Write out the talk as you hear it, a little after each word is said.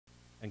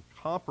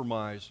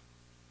compromise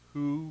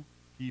who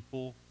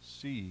people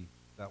see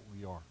that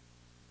we are.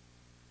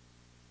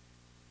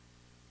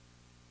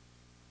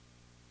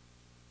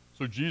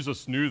 So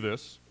Jesus knew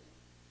this.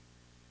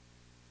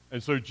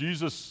 And so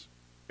Jesus,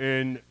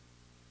 and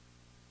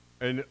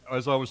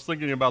as I was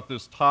thinking about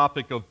this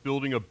topic of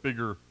building a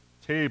bigger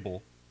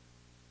table,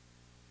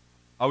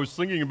 I was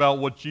thinking about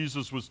what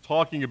Jesus was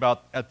talking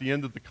about at the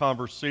end of the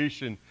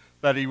conversation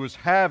that he was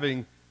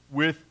having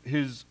with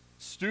his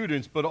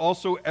students, but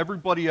also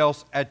everybody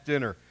else at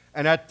dinner.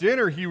 And at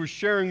dinner, he was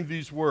sharing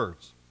these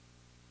words.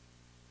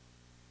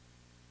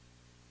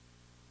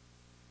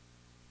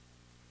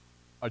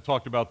 I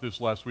talked about this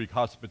last week.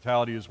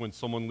 Hospitality is when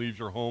someone leaves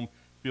your home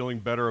feeling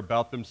better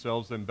about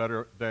themselves than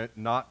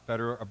not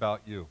better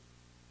about you.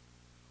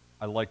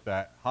 I like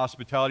that.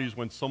 Hospitality is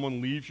when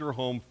someone leaves your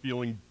home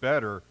feeling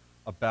better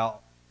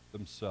about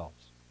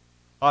themselves.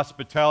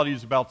 Hospitality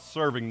is about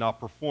serving, not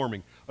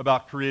performing,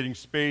 about creating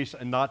space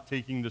and not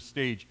taking the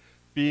stage,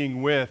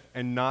 being with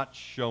and not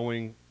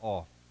showing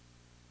off.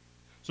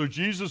 So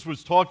Jesus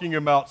was talking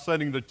about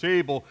setting the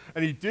table,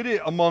 and he did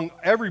it among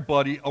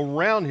everybody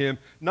around him,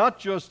 not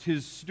just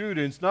his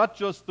students, not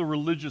just the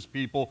religious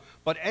people,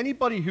 but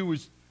anybody who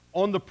was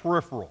on the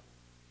peripheral.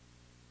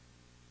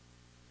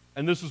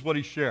 And this is what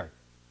he shared.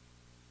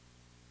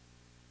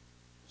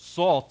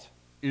 Salt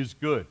is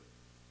good.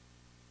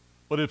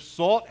 But if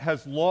salt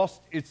has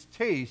lost its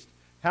taste,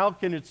 how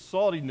can its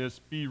saltiness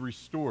be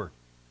restored?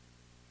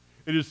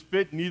 It is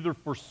fit neither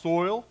for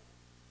soil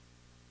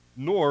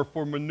nor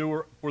for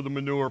the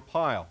manure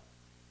pile.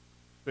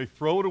 They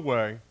throw it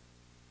away.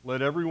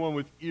 Let everyone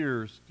with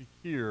ears to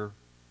hear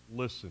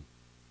listen.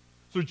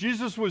 So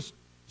Jesus was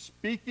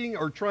speaking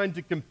or trying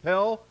to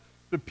compel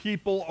the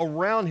people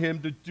around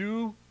him to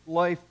do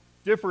life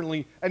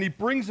differently, and he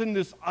brings in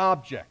this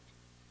object,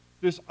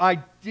 this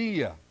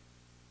idea,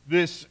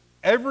 this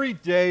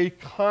everyday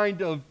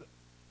kind of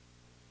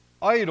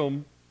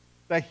item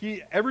that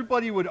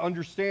everybody would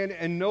understand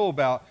and know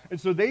about. And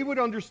so they would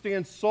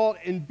understand salt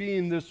in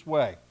being this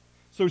way.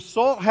 So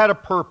salt had a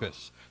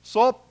purpose.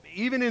 Salt,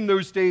 even in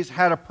those days,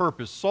 had a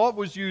purpose. Salt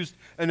was used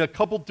in a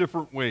couple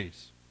different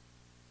ways.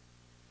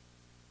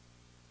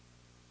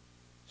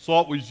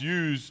 Salt was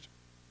used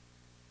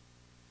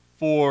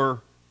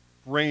for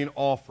grain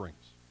offerings.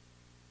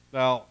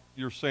 Now,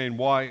 you're saying,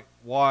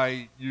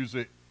 why use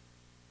it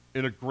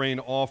in a grain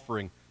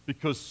offering?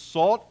 Because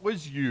salt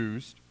was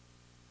used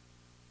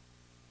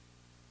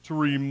to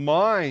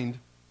remind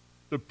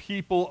the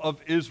people of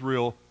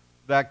Israel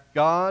that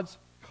God's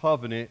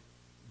covenant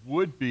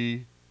would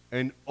be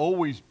and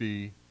always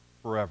be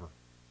forever.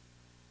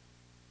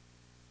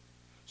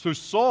 So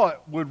salt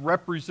would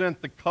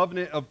represent the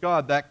covenant of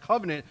God, that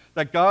covenant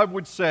that God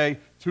would say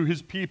to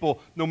his people,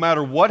 no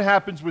matter what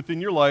happens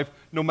within your life,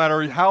 no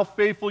matter how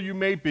faithful you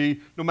may be,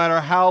 no matter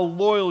how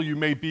loyal you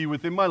may be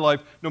within my life,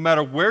 no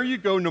matter where you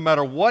go, no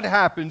matter what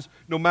happens,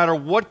 no matter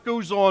what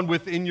goes on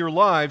within your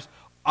lives,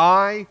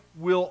 I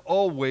will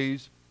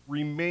always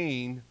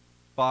remain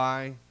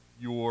by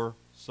your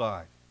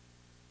side.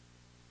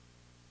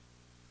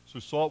 So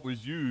salt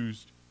was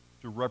used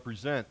to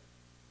represent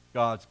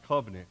God's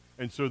covenant.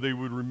 And so they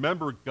would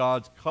remember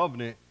God's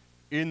covenant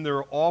in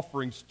their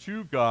offerings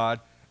to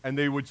God, and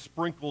they would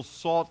sprinkle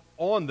salt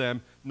on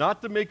them,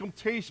 not to make them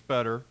taste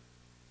better,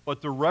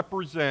 but to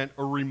represent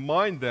or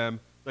remind them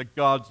that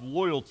God's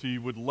loyalty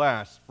would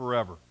last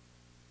forever.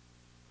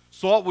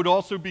 Salt would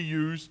also be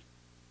used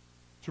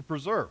to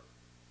preserve.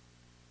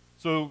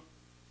 So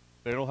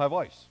they don't have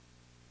ice.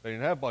 They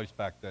didn't have ice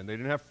back then. They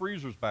didn't have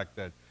freezers back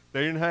then.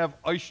 They didn't have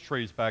ice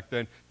trays back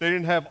then. They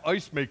didn't have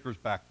ice makers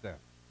back then.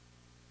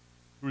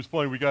 It was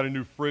funny, we got a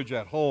new fridge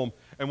at home,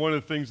 and one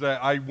of the things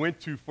that I went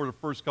to for the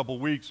first couple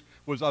of weeks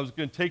was I was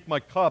going to take my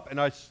cup, and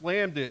I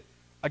slammed it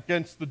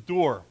against the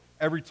door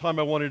every time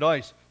I wanted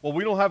ice. Well,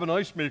 we don't have an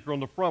ice maker on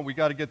the front. We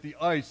got to get the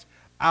ice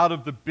out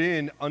of the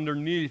bin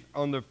underneath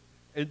on the,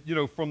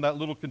 from that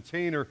little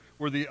container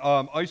where the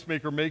ice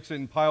maker makes it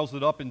and piles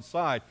it up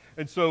inside.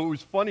 And so it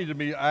was funny to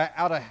me,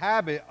 out of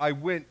habit, I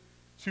went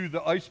to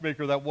the ice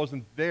maker that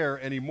wasn't there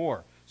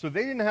anymore. So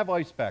they didn't have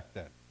ice back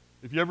then.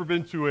 If you ever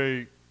been to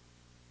a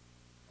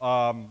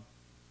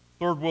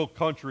third world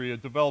country, a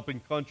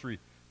developing country,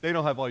 they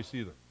don't have ice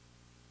either.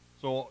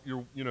 So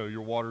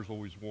your water's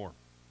always warm.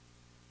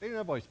 They didn't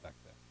have ice back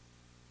then.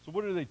 So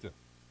what do?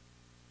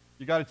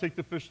 You got to take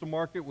the fish to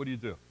market. What do?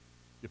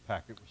 You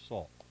pack it with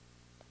salt.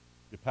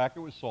 You pack it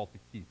with salt to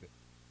keep it.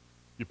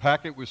 You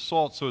pack it with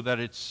salt so that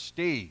it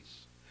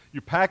stays. You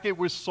pack it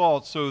with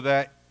salt so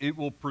that it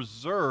will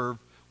preserve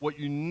what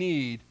you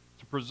need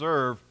to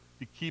preserve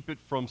to keep it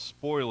from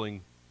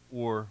spoiling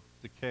or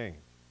decaying.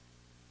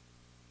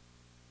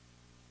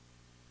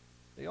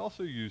 They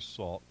also use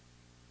salt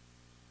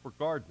for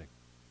gardening.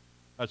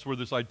 That's where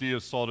this idea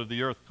of salt of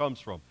the earth comes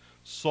from.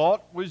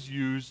 Salt was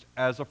used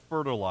as a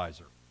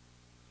fertilizer.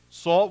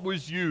 Salt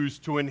was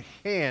used to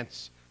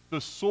enhance the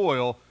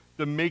soil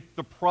to make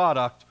the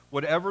product,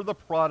 whatever the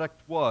product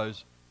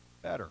was,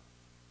 better.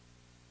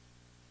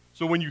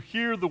 So when you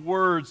hear the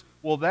words,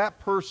 well, that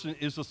person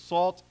is the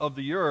salt of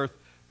the earth,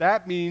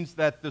 that means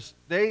that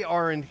they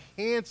are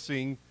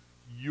enhancing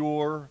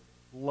your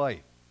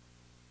life.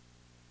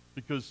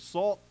 Because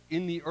salt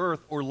in the earth,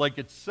 or like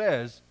it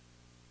says,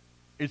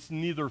 it's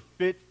neither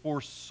fit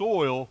for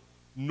soil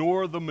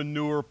nor the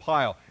manure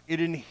pile. It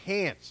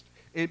enhanced.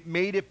 It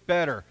made it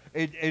better.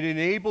 It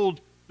enabled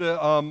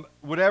the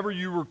whatever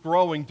you were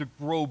growing to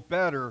grow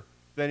better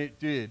than it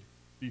did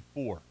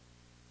before.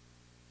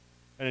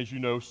 And as you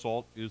know,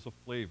 salt is a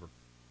flavor.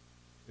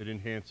 It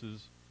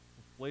enhances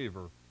the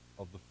flavor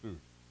of the food.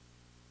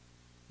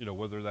 You know,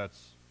 whether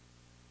that's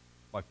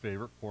my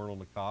favorite, corn on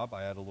the cob,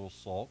 I add a little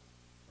salt,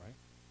 right?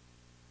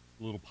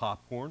 A little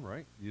popcorn,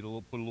 right?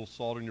 You put a little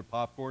salt in your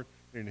popcorn,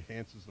 it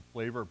enhances the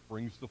flavor, it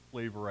brings the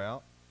flavor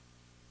out.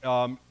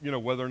 You know,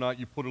 whether or not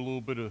you put a little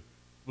bit of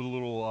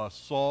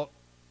salt,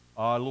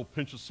 a little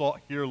pinch of salt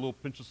here, a little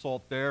pinch of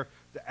salt there,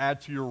 to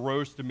add to your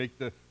roast to make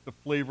the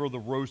flavor of the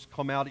roast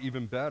come out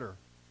even better.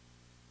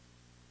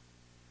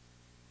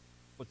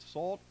 But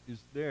salt is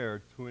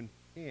there to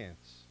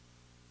enhance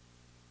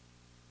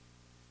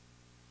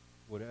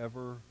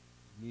whatever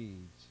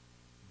needs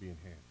to be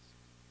enhanced.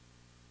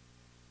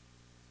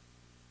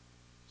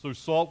 So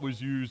salt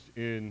was used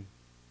to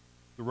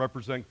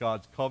represent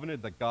God's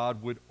covenant, that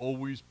God would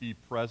always be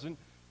present.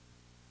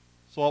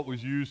 Salt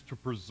was used to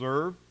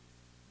preserve,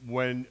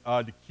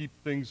 to keep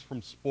things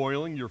from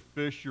spoiling, your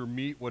fish, your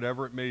meat,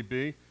 whatever it may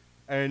be.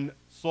 And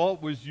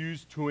salt was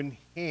used to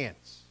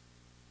enhance,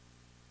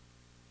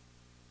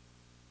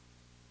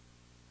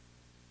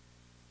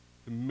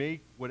 to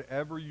make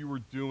whatever you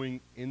were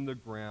doing in the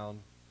ground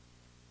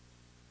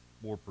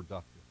more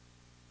productive.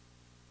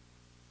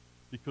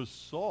 Because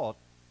salt,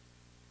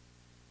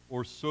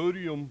 or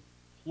sodium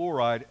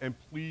chloride, and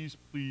please,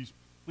 please,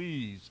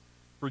 please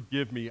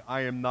forgive me,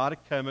 I am not a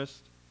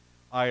chemist.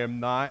 I'm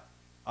not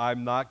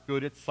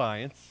good at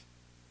science.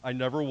 I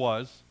never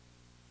was.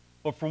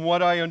 But from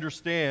what I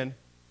understand,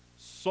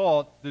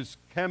 salt, this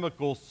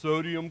chemical,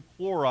 sodium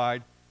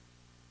chloride,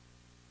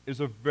 is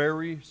a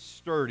very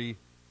sturdy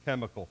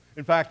chemical.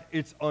 In fact,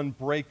 it's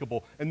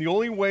unbreakable. And the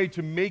only way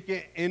to make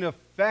it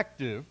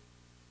ineffective,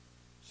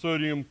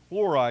 sodium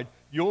chloride,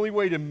 the only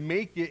way to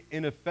make it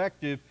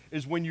ineffective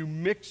is when you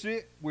mix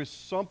it with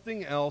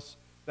something else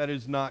that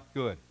is not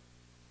good.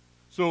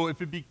 So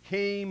if it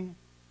became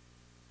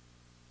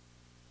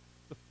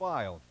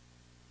defiled,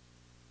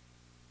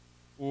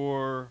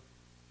 or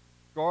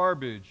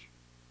garbage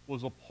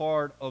was a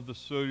part of the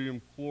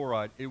sodium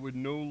chloride, it would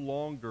no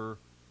longer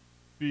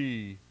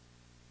be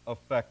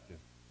effective.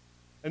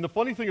 And the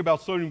funny thing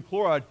about sodium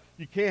chloride,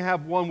 you can't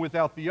have one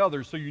without the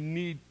other, so you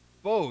need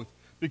both,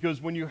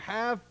 because when you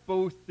have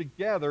both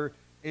together,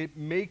 it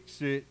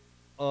makes it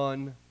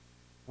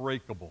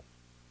unbreakable.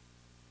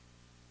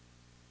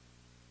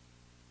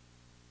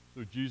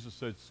 So Jesus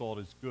said salt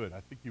is good.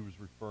 I think he was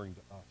referring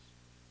to us.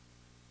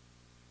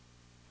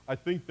 I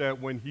think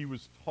that when he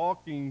was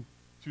talking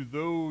to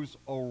those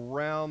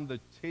around the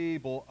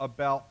table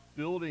about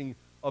building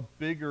a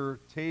bigger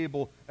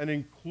table and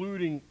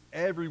including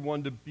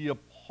everyone to be a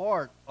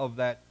part of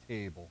that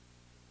table,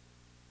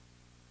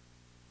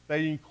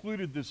 they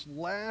included this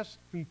last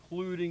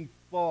concluding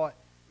thought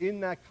in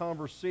that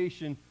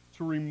conversation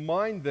to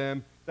remind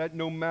them that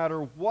no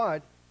matter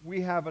what,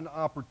 we have an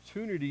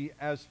opportunity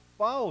as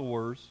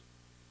followers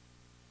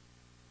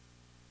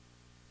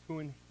to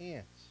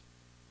enhance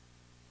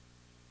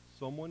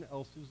someone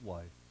else's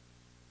life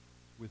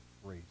with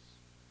grace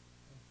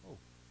and hope.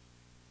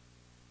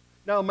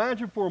 Now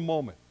imagine for a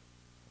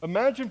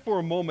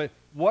moment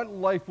what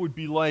life would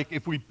be like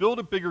if we built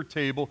a bigger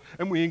table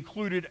and we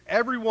included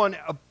everyone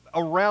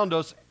around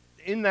us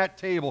in that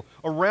table,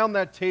 around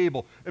that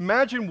table.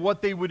 Imagine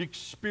what they would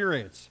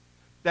experience.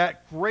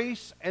 That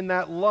grace and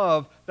that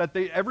love that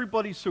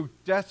everybody so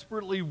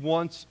desperately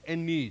wants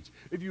and needs.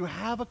 If you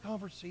have a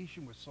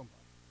conversation with somebody,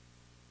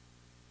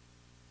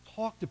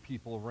 talk to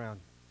people around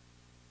you.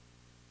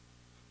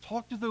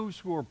 Talk to those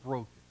who are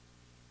broken.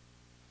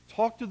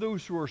 Talk to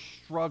those who are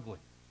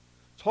struggling.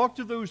 Talk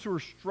to those who are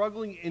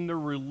struggling in their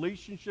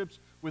relationships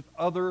with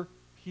other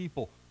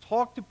people.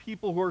 Talk to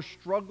people who are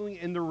struggling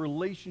in their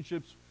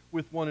relationships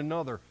with one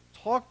another.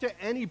 Talk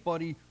to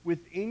anybody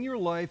within your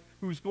life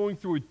who's going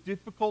through a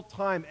difficult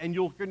time, and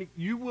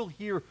you will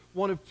hear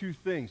one of two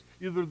things.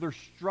 Either they're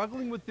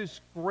struggling with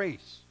this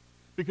grace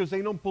because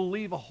they don't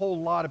believe a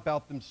whole lot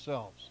about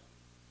themselves.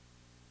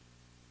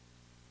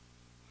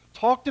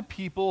 Talk to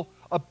people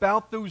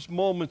about those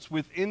moments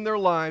within their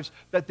lives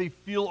that they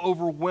feel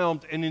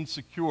overwhelmed and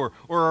insecure,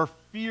 or are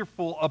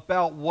fearful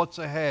about what's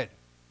ahead,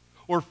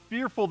 or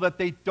fearful that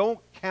they don't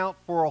count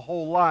for a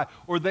whole lot,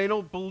 or they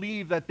don't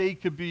believe that they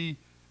could be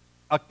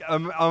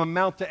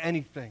amount to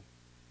anything.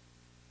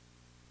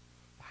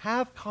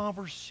 Have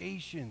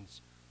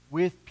conversations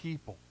with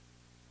people.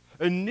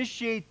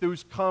 Initiate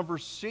those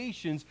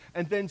conversations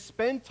and then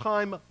spend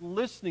time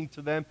listening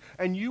to them,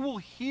 and you will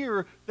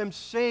hear them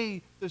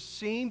say the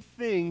same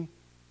thing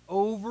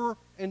over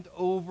and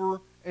over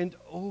and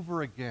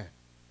over again.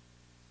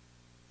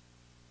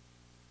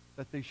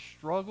 That they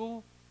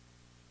struggle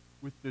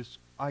with this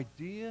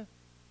idea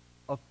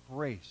of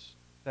grace,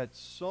 that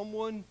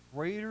someone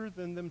greater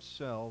than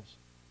themselves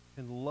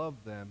can love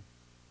them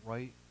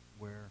right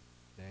where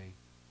they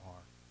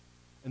are.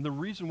 And the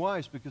reason why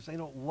is because they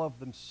don't love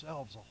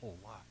themselves a whole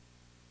lot.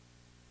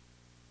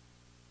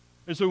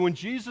 And so when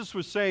Jesus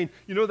was saying,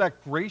 you know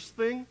that grace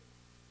thing?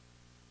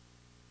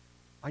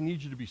 I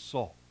need you to be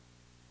salt.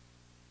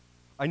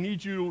 I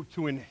need you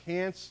to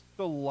enhance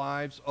the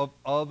lives of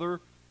other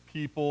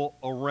people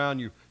around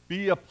you.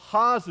 Be a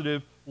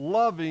positive,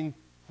 loving,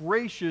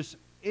 gracious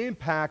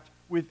impact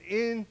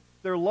within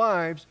their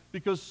lives,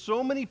 because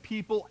so many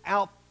people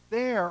out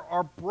there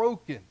are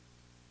broken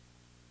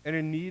and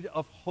in need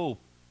of hope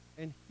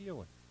and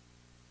healing.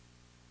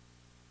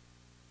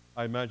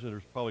 I imagine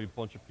there's probably a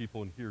bunch of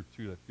people in here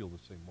too that feel the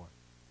same way.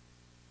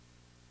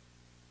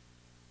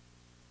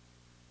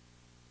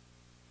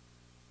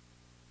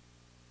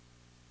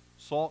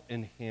 Salt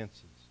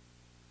enhances.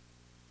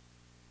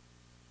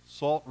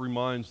 Salt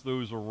reminds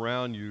those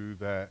around you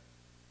that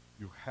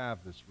you have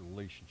this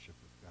relationship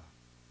with God.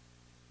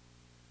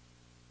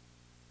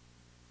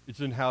 It's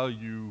in how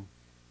you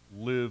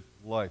live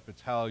life.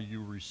 It's how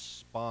you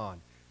respond.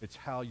 It's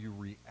how you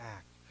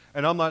react.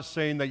 And I'm not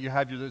saying that you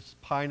have this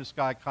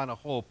pie-in-the-sky kind of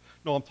hope.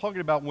 No, I'm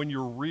talking about when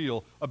you're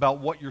real, about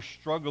what you're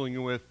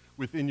struggling with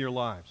within your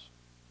lives.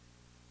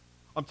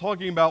 I'm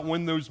talking about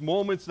when those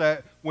moments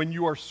that when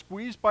you are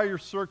squeezed by your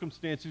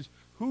circumstances,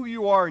 who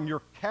you are and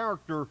your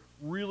character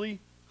really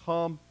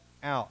come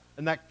out.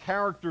 And that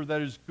character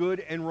that is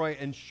good and right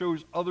and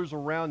shows others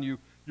around you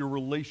your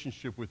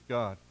relationship with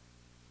God.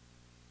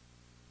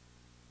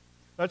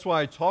 That's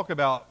why I talk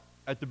about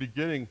at the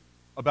beginning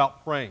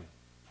about praying.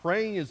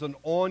 Praying is an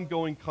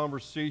ongoing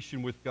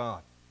conversation with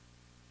God.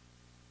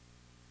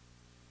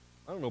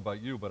 I don't know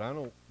about you, but I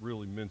don't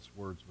really mince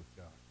words with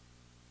God.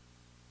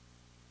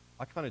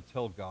 I kind of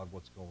tell God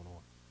what's going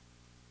on.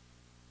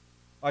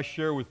 I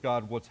share with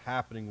God what's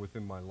happening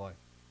within my life.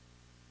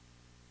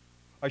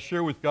 I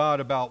share with God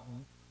about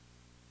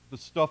the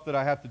stuff that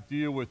I have to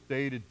deal with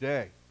day to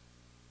day.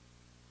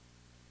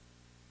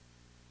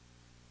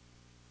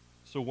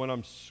 So when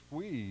I'm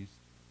squeezed,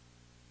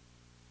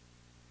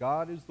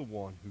 God is the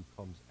one who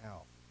comes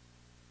out.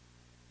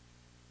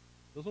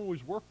 Doesn't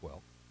always work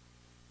well.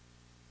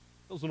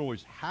 Doesn't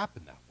always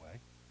happen that way.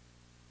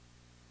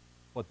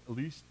 But at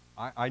least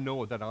I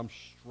know that I'm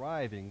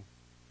striving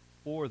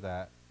for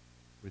that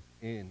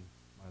within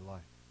my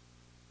life.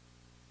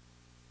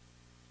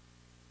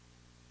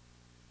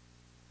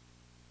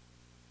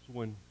 So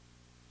when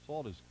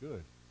salt is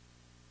good,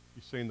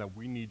 he's saying that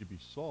we need to be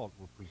salt.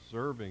 We're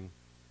preserving.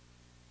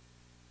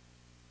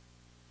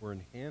 We're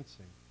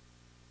enhancing.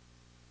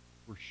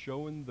 We're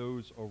showing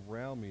those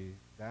around me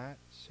that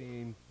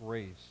same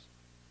grace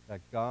that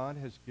God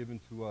has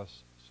given to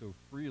us so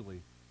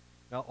freely.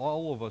 Now,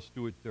 all of us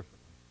do it differently,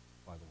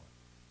 by the way.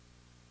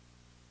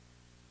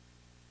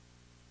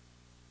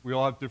 We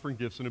all have different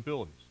gifts and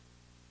abilities.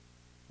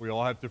 We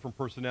all have different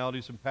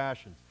personalities and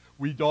passions.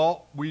 We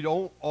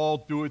don't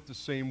all do it the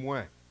same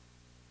way.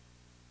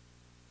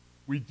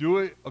 We do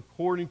it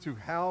according to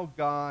how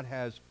God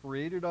has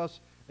created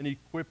us and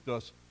equipped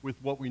us with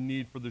what we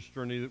need for this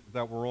journey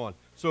that we're on.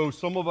 So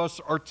some of us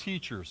are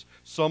teachers.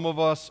 Some of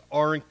us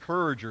are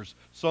encouragers.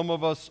 Some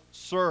of us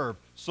serve.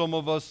 Some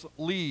of us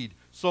lead.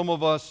 Some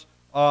of us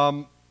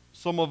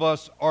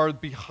are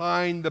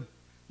behind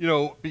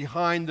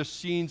the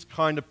scenes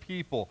kind of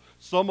people.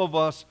 Some of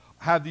us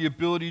have the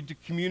ability to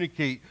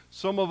communicate.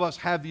 Some of us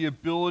have the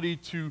ability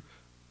to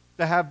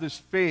have this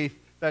faith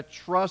that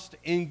trust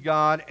in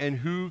God and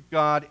who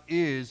God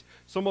is.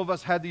 Some of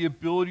us have the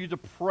ability to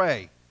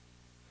pray.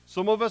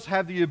 Some of us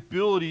have the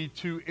ability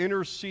to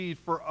intercede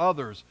for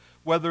others,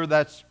 whether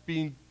that's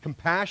being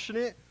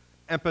compassionate,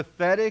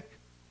 empathetic,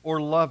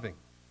 or loving.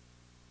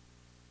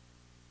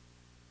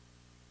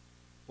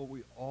 But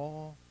we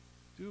all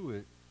do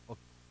it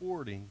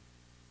according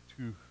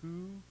to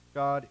who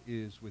God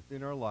is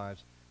within our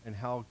lives and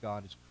how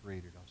God has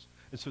created us.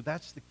 And so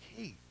that's the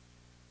key,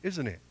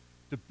 isn't it?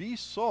 To be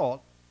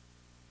salt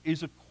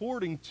is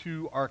according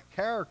to our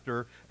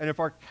character, and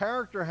if our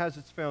character has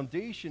its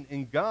foundation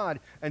in God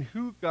and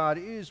who God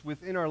is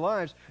within our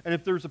lives, and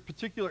if there's a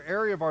particular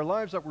area of our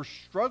lives that we're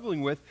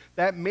struggling with,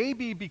 that may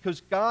be because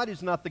God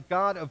is not the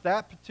God of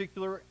that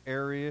particular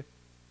area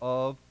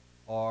of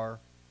our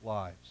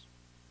lives.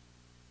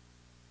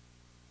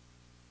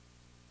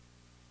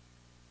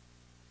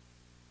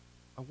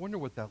 I wonder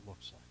what that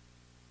looks like.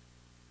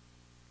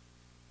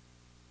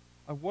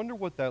 I wonder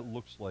what that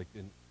looks like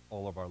in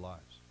all of our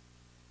lives.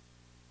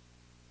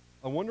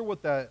 I wonder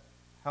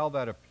how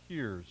that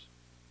appears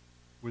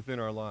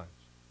within our lives.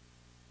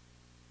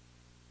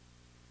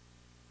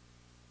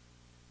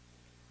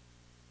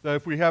 That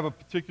if we have a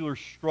particular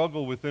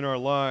struggle within our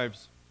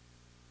lives,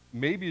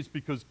 maybe it's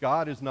because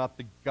God is not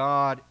the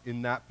God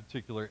in that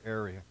particular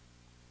area.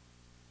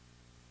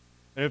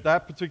 And if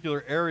that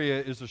particular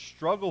area is a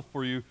struggle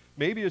for you,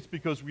 maybe it's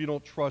because we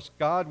don't trust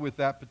God with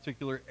that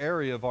particular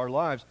area of our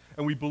lives,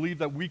 and we believe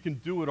that we can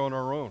do it on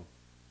our own.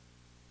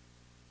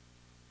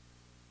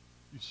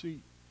 You see,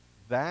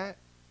 that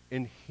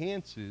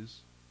enhances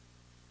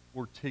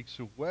or takes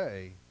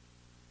away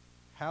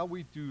how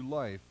we do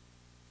life,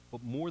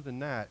 but more than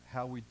that,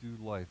 how we do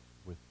life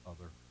with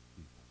other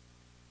people.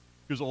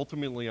 Because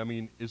ultimately, I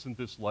mean, isn't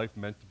this life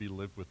meant to be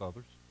lived with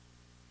others?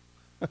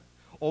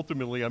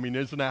 Ultimately, I mean,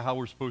 isn't that how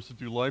we're supposed to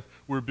do life?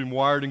 We've been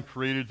wired and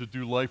created to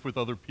do life with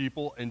other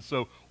people. And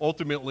so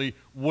ultimately,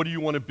 what do you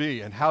want to be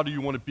and how do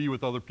you want to be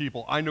with other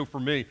people? I know for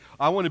me,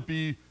 I want to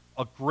be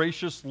a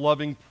gracious,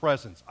 loving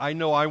presence. I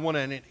know I want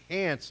to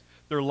enhance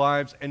their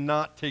lives and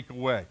not take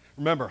away.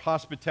 Remember,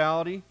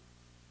 hospitality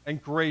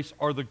and grace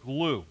are the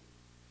glue.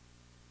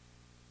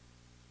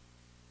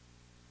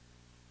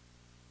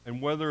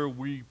 And whether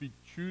we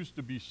choose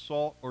to be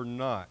salt or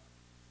not,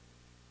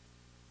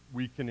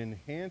 we can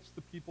enhance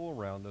the people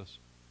around us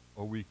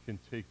or we can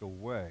take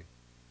away.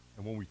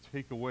 And when we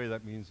take away,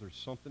 that means there's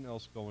something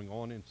else going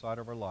on inside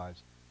of our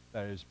lives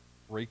that is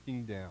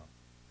breaking down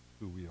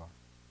who we are.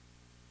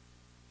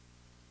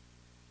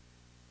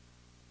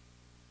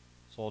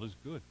 Salt is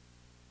good.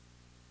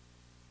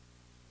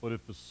 But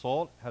if the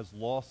salt has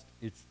lost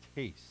its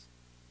taste,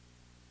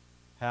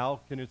 how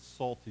can its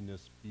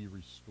saltiness be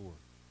restored?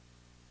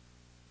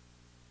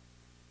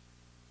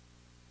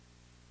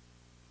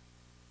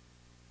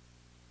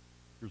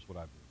 Here's what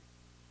I believe.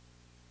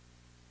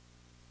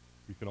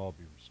 We can all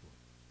be restored.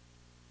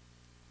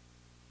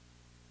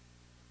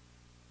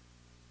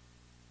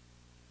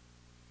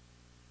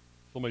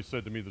 Somebody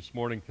said to me this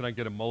morning, "Can I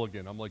get a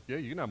mulligan?" I'm like, "Yeah,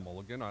 you can have a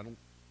mulligan. I don't."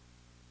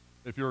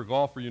 If you're a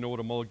golfer, you know what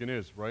a mulligan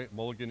is, right?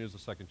 Mulligan is a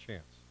second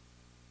chance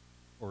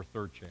or a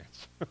third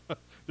chance,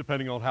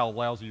 depending on how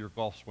lousy your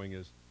golf swing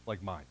is,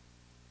 like mine.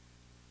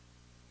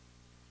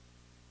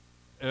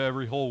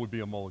 Every hole would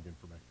be a mulligan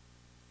for me.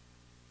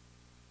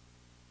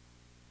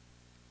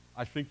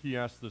 I think he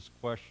asked this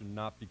question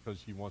not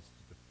because he wants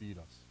to defeat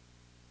us,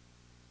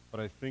 but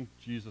I think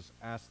Jesus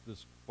asked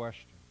this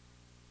question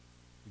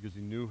because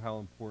he knew how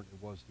important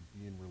it was to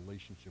be in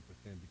relationship with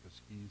him,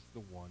 because he's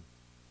the one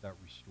that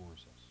restores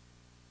us.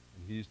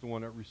 And he's the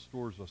one that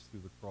restores us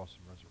through the cross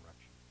and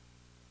resurrection,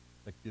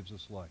 that gives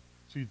us life.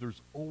 See,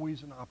 there's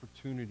always an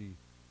opportunity.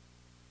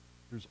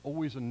 There's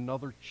always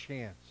another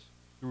chance.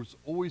 There's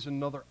always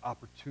another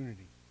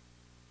opportunity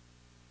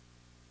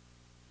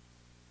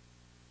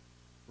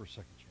for a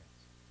second chance.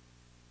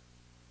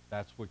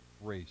 That's what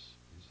grace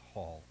is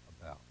all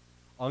about.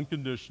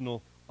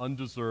 Unconditional,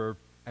 undeserved,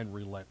 and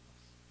relentless.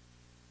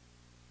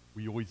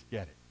 We always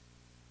get it.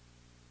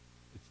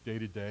 It's day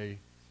to day.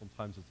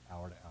 Sometimes it's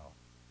hour to hour.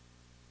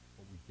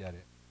 But we get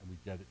it, and we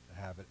get it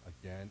to have it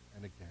again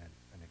and again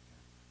and again.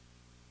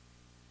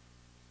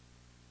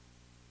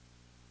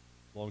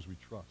 As long as we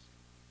trust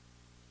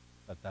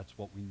that that's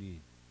what we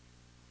need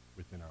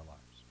within our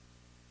lives.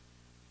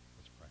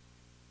 Let's pray.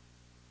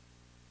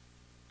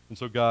 And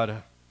so,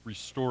 God,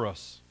 restore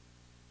us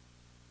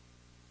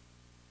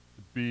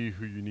to be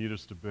who you need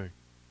us to be.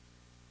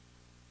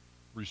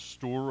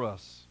 Restore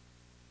us.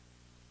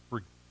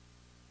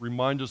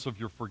 Remind us of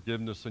your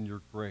forgiveness and your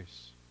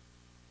grace.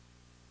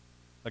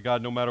 That,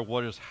 God, no matter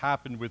what has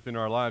happened within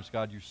our lives,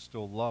 God, you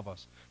still love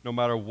us. No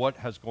matter what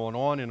has gone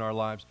on in our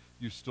lives,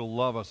 you still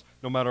love us.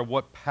 No matter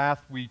what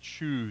path we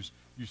choose,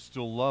 you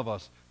still love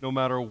us. No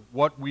matter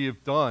what we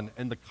have done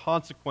and the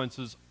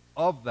consequences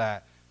of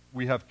that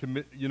we have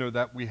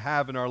that we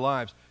have in our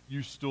lives,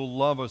 you still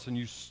love us, and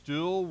you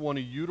still want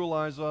to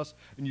utilize us,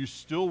 and you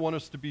still want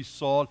us to be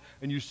salt,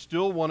 and you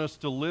still want us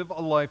to live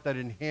a life that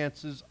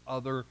enhances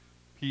other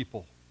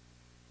people.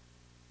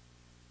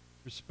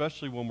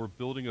 Especially when we're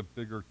building a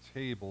bigger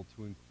table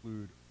to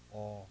include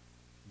all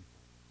people.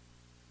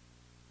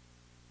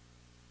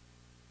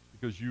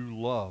 Because you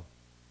love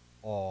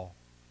all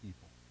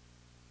people.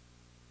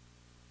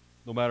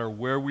 No matter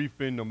where we've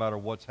been, no matter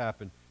what's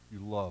happened, you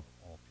love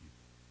all people.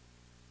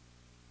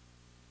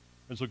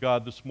 And so,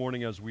 God, this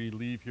morning as we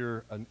leave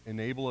here,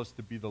 enable us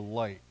to be the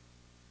light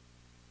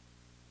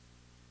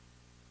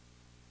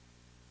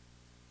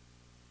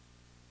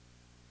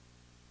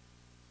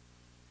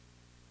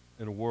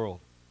in a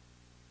world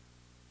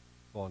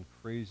gone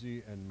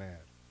crazy and mad,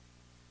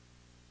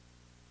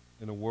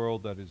 in a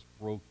world that is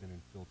broken and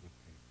filled with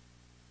pain.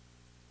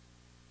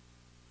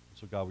 And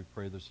so, God, we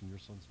pray this in your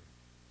Son's name.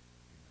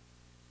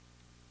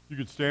 Amen. You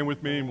can stand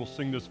with me and we'll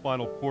sing this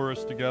final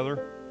chorus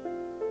together.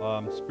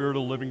 Spirit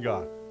of the living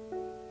God.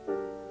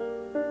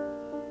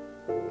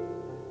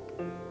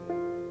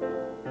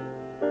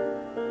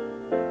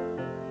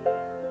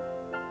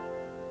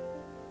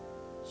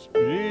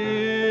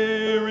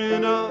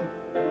 Spirit of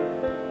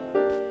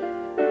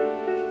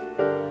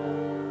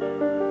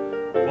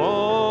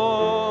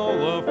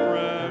fall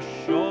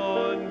afresh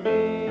on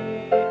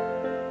me.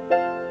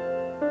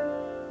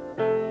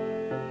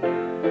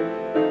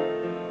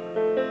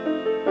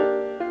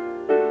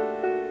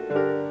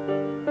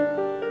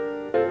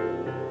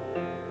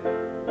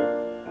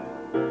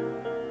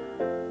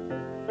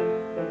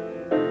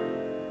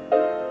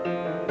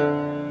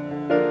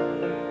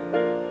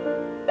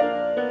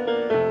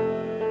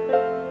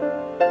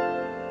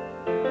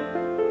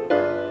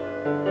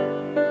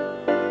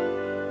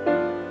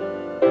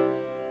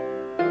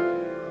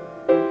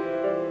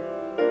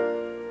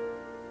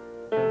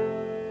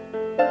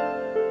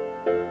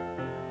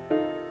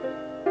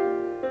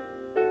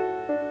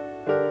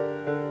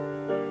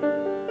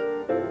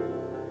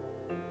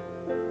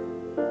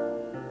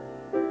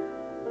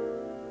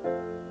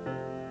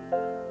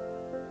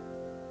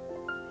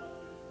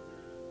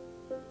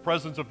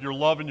 presence of your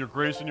love and your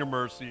grace and your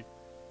mercy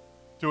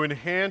to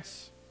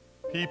enhance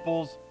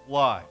people's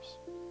lives,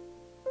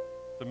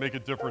 to make a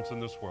difference in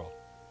this world.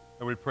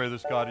 And we pray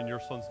this, God, in your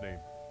Son's name.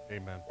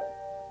 Amen.